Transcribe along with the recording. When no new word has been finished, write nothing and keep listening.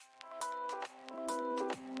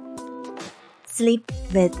Sleep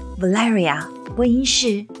with Valeria 播音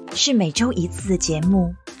室是每周一次的节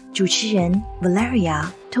目，主持人 Valeria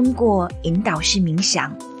通过引导式冥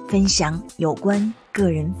想，分享有关个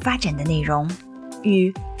人发展的内容，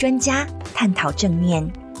与专家探讨正面、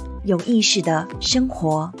有意识的生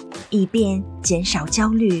活，以便减少焦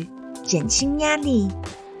虑、减轻压力，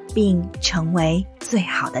并成为最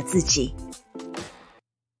好的自己。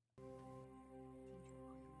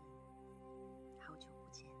好久不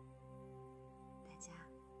见，大家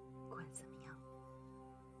过得怎么样？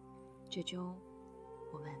这周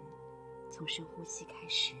我们从深呼吸开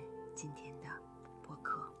始今天的播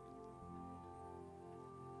客。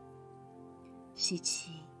吸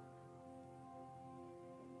气，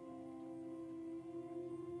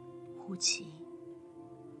呼气，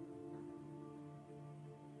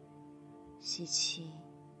吸气，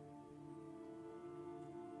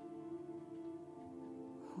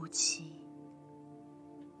呼气，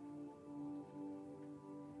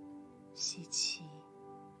吸气，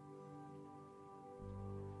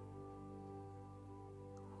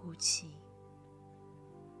呼气。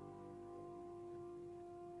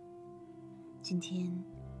今天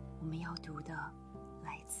我们要读的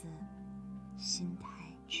来自心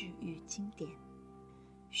态治愈经典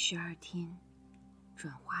12天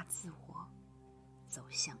转化自我走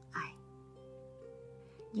向爱，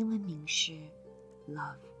英文名是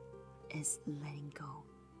Love is letting go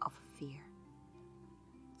of fear，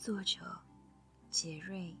 作者杰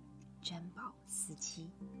瑞詹宝斯基，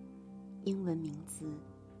英文名字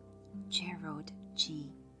Gerald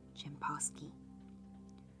G. Jampolsky。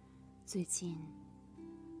最近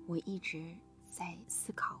我一直在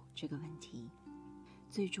思考这个问题，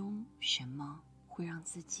最终什么会让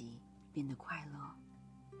自己变得快乐？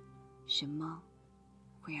什么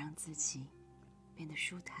会让自己变得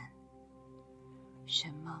舒坦？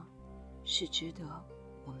什么是值得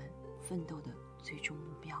我们奋斗的最终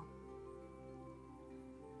目标？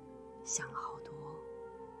想了好多，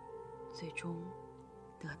最终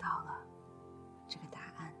得到了这个答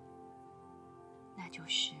案，那就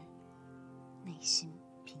是内心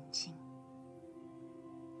平静。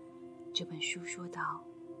这本书说到，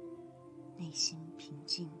内心平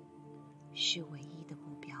静是唯一的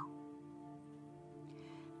目标，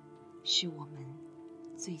是我们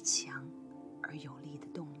最强而有力的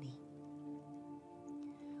动力。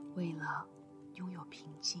为了拥有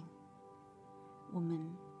平静，我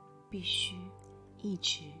们必须一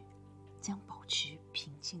直将保持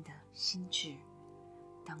平静的心智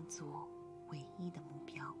当作唯一的目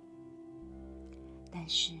标。但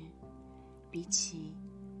是比起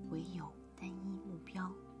唯有单一目标，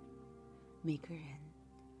每个人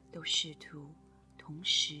都试图同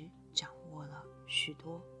时掌握了许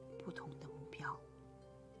多不同的目标，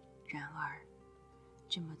然而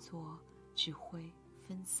这么做只会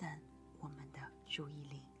分散我们的注意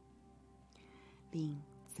力，并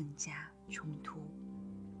增加冲突。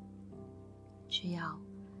只要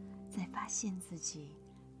在发现自己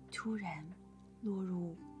突然落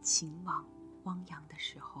入情网汪洋的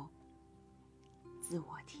时候，自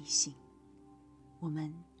我提醒，我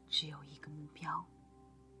们只有一个目标，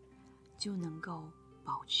就能够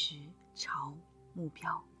保持朝目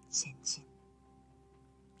标前进。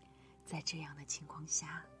在这样的情况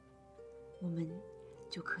下，我们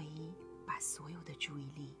就可以把所有的注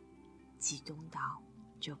意力集中到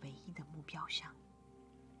这唯一的目标上，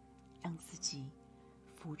让自己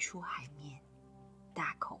浮出海面，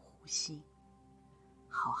大口呼吸，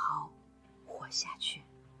好好活下去。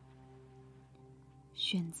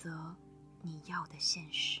选择你要的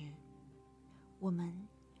现实，我们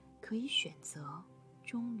可以选择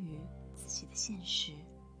忠于自己的现实。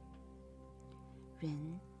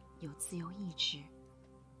人有自由意志，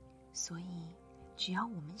所以只要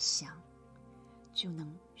我们想，就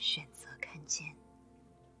能选择看见，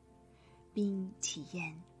并体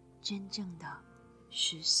验真正的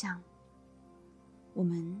实相。我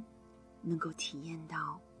们能够体验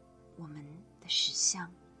到我们的实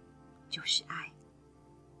相就是爱。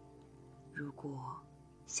如果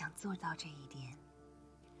想做到这一点，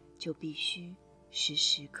就必须时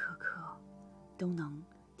时刻刻都能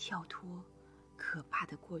跳脱可怕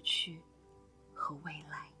的过去和未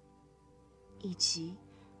来，以及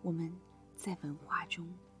我们在文化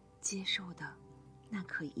中接受的那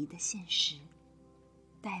可疑的现实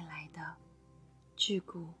带来的桎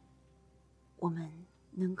梏。我们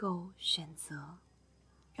能够选择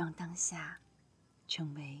让当下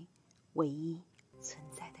成为唯一存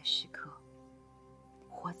在的时刻，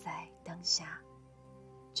活在当下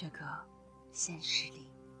这个现实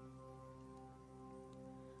里。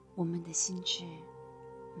我们的心智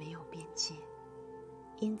没有边界，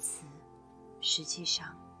因此实际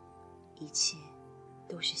上一切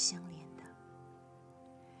都是相连的。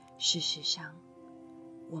事实上，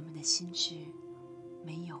我们的心智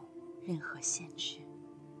没有任何限制，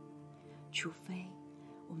除非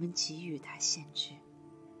我们给予它限制。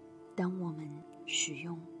当我们使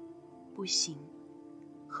用不行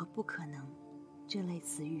和不可能这类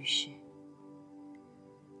词语时，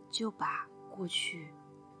就把过去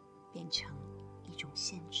变成一种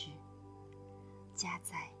限制，加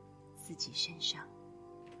在自己身上。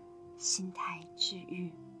心态治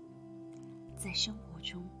愈，在生活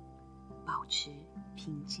中保持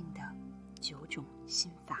平静的9种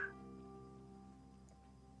心法。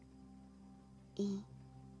1.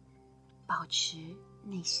 保持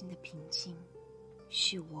内心的平静，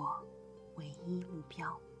是我唯一目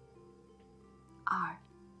标。2.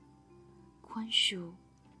 宽恕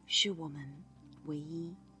是我们唯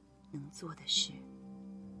一能做的事，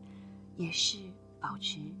也是保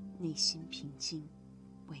持内心平静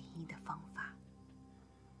唯一的方法。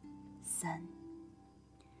3.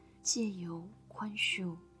 借由宽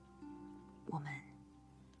恕，我们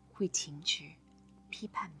会停止批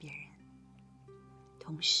判别人，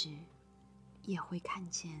同时也会看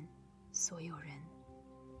见所有人，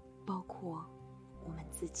包括我们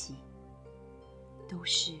自己，都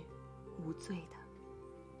是无罪的。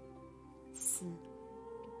4.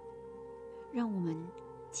 让我们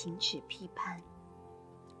停止批判，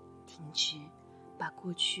停止把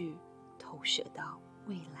过去投射到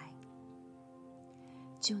未来，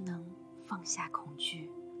就能放下恐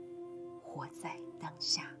惧，活在当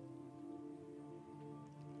下。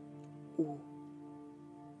5.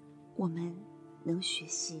 我们能学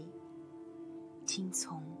习听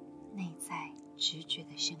从内在直觉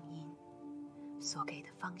的声音所给的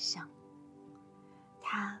方向，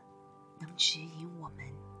它能指引我们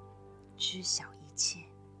知晓一切。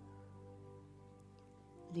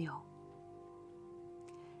6.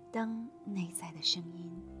 当内在的声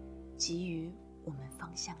音给予我们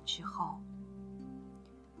方向之后，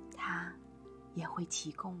它也会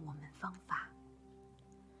提供我们方法，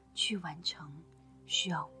去完成需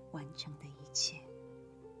要完成的一切。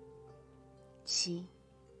7.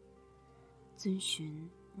 遵循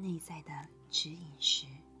内在的指引时，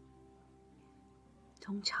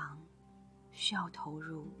通常需要投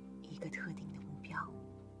入一个特定的目标，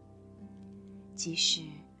即使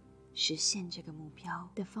实现这个目标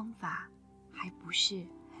的方法还不是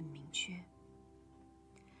很明确，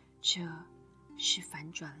这是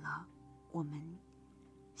反转了我们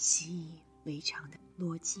习以为常的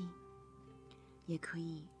逻辑，也可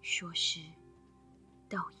以说是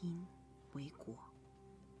倒因为果。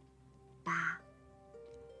8.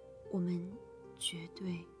 我们绝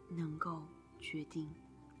对能够决定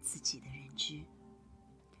自己的认知，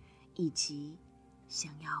以及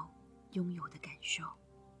想要拥有的感受。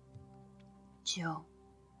9.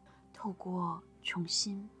 透过重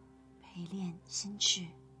新陪练心智，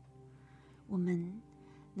我们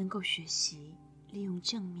能够学习利用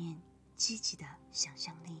正面积极的想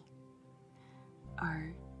象力，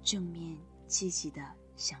而正面积极的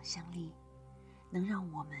想象力能让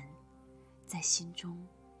我们在心中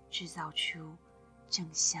制造出正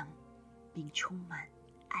向并充满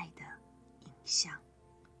爱的影像。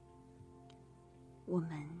我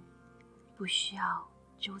们不需要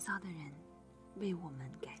周遭的人为我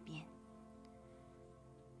们改变，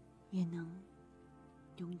也能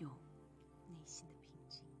拥有内心的平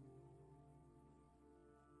静。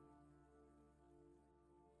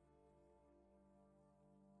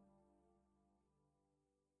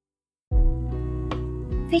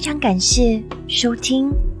非常感谢收听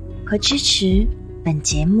和支持本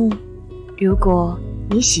节目。如果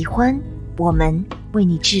你喜欢我们为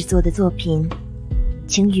你制作的作品，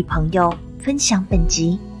请与朋友分享本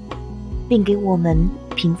集，并给我们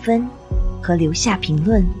评分和留下评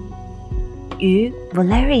论，与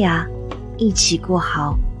Valeria 一起过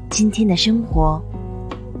好今天的生活。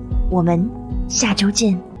我们下周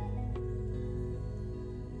见。